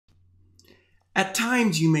At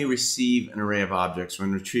times, you may receive an array of objects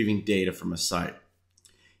when retrieving data from a site.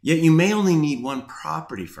 Yet you may only need one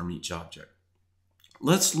property from each object.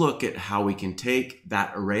 Let's look at how we can take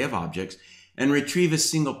that array of objects and retrieve a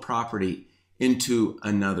single property into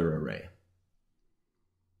another array.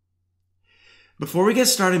 Before we get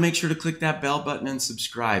started, make sure to click that bell button and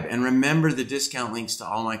subscribe. And remember the discount links to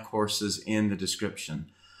all my courses in the description.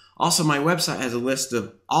 Also, my website has a list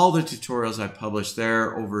of all the tutorials I published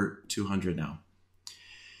there, over 200 now.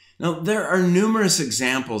 Now, there are numerous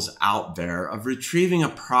examples out there of retrieving a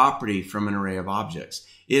property from an array of objects.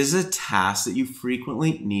 It is a task that you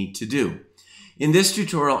frequently need to do. In this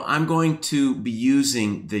tutorial, I'm going to be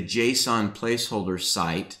using the JSON placeholder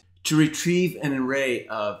site to retrieve an array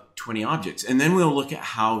of 20 objects. And then we'll look at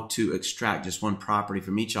how to extract just one property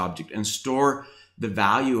from each object and store the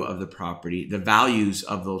value of the property, the values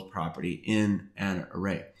of those property in an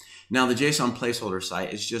array. Now, the JSON placeholder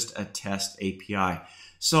site is just a test API.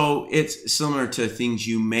 So it's similar to things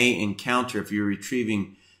you may encounter if you're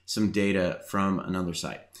retrieving some data from another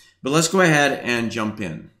site. But let's go ahead and jump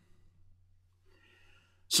in.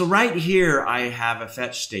 So right here, I have a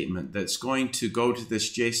fetch statement that's going to go to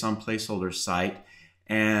this JSON placeholder site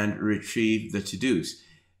and retrieve the to-dos.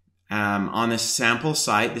 On this sample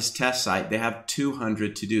site, this test site, they have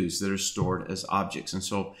 200 to-dos that are stored as objects. And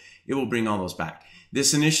so it will bring all those back.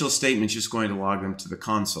 This initial statement is just going to log them to the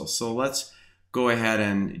console. So let's go ahead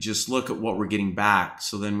and just look at what we're getting back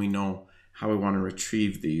so then we know how we want to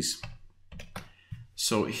retrieve these.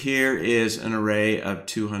 So here is an array of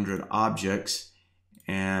 200 objects,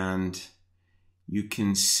 and you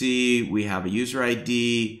can see we have a user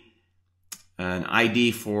ID, an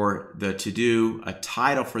ID for the to-do, a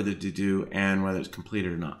title for the to-do, and whether it's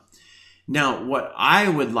completed or not. Now, what I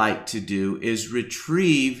would like to do is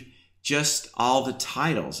retrieve just all the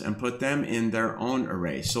titles and put them in their own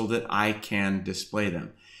array so that I can display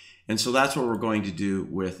them. And so that's what we're going to do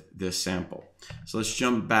with this sample. So let's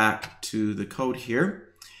jump back to the code here.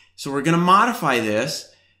 So we're going to modify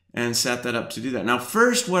this and set that up to do that. Now,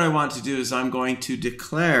 first, what I want to do is I'm going to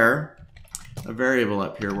declare a variable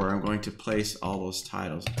up here where I'm going to place all those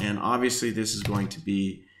titles. And obviously, this is going to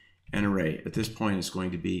be an array. At this point, it's going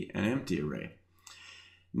to be an empty array.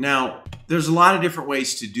 Now, there's a lot of different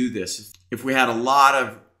ways to do this. If we had a lot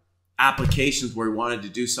of applications where we wanted to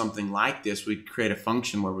do something like this, we'd create a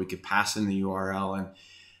function where we could pass in the URL and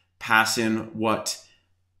pass in what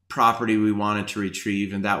property we wanted to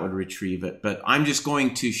retrieve, and that would retrieve it. But I'm just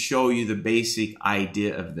going to show you the basic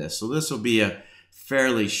idea of this. So this will be a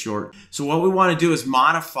fairly short. So what we want to do is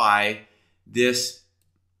modify this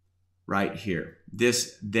right here,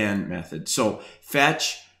 this then method. So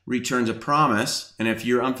fetch returns a promise, and if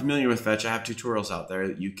you're unfamiliar with fetch, I have tutorials out there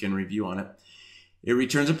that you can review on it. It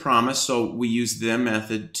returns a promise, so we use the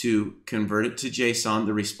method to convert it to JSON,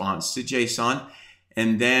 the response to JSON,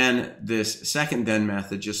 and then this second then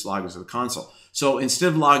method just logs to the console. So instead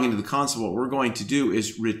of logging to the console, what we're going to do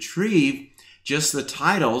is retrieve just the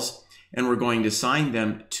titles, and we're going to assign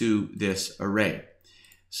them to this array.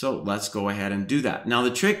 So let's go ahead and do that. Now,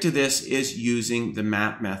 the trick to this is using the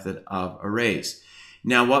map method of arrays.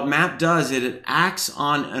 Now, what map does is it acts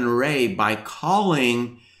on an array by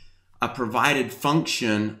calling a provided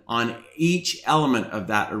function on each element of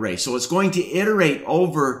that array. So it's going to iterate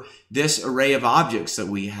over this array of objects that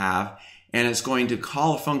we have, and it's going to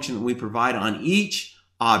call a function that we provide on each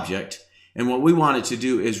object. And what we want it to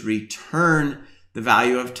do is return the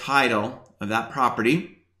value of title of that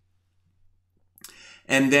property,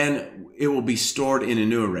 and then it will be stored in a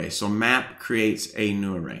new array. So map creates a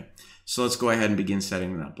new array. So let's go ahead and begin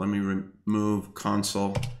setting it up. Let me remove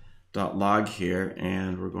console.log here,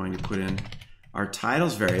 and we're going to put in our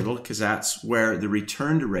titles variable because that's where the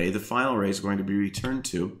returned array, the final array, is going to be returned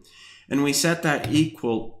to. And we set that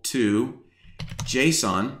equal to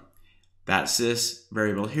JSON. That's this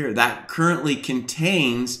variable here. That currently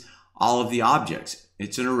contains all of the objects.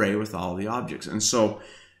 It's an array with all of the objects. And so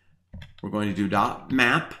we're going to do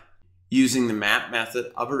 .map using the map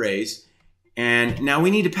method of arrays. And now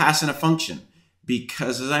we need to pass in a function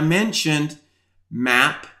because, as I mentioned,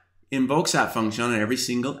 map invokes that function on every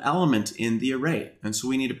single element in the array. And so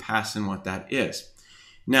we need to pass in what that is.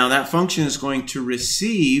 Now that function is going to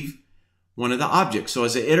receive one of the objects. So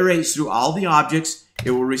as it iterates through all the objects,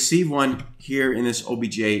 it will receive one here in this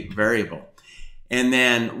obj variable. And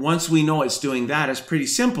then once we know it's doing that, it's pretty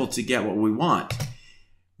simple to get what we want.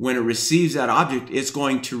 When it receives that object, it's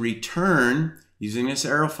going to return, using this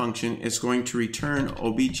arrow function, it's going to return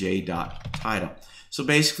obj.title. So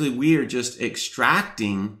basically, we are just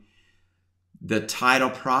extracting the title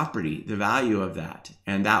property, the value of that,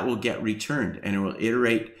 and that will get returned, and it will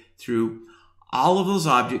iterate through all of those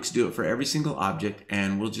objects, do it for every single object,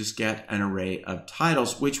 and we'll just get an array of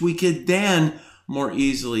titles, which we could then more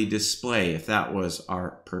easily display if that was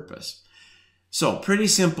our purpose. So pretty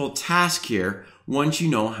simple task here once you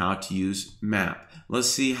know how to use map. Let's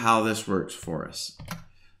see how this works for us.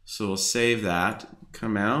 So we'll save that,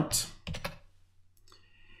 come out,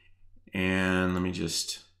 and let me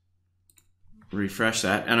just refresh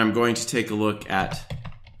that. And I'm going to take a look at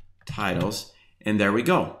titles, and there we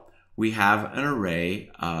go. We have an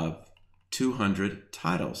array of 200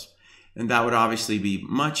 titles. And that would obviously be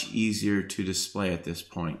much easier to display at this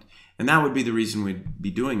point. And that would be the reason we'd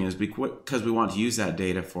be doing it, is because we want to use that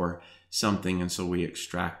data for something, and so we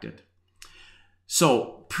extract it.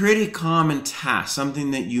 So pretty common task,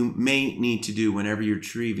 something that you may need to do whenever you're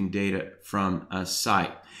retrieving data from a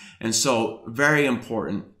site. And so very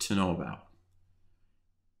important to know about.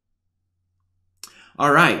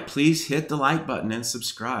 All right, please hit the like button and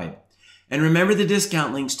subscribe. And remember the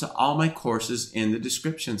discount links to all my courses in the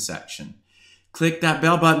description section. Click that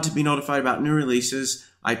bell button to be notified about new releases.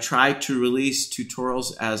 I try to release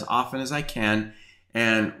tutorials as often as I can.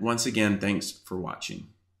 And once again, thanks for watching.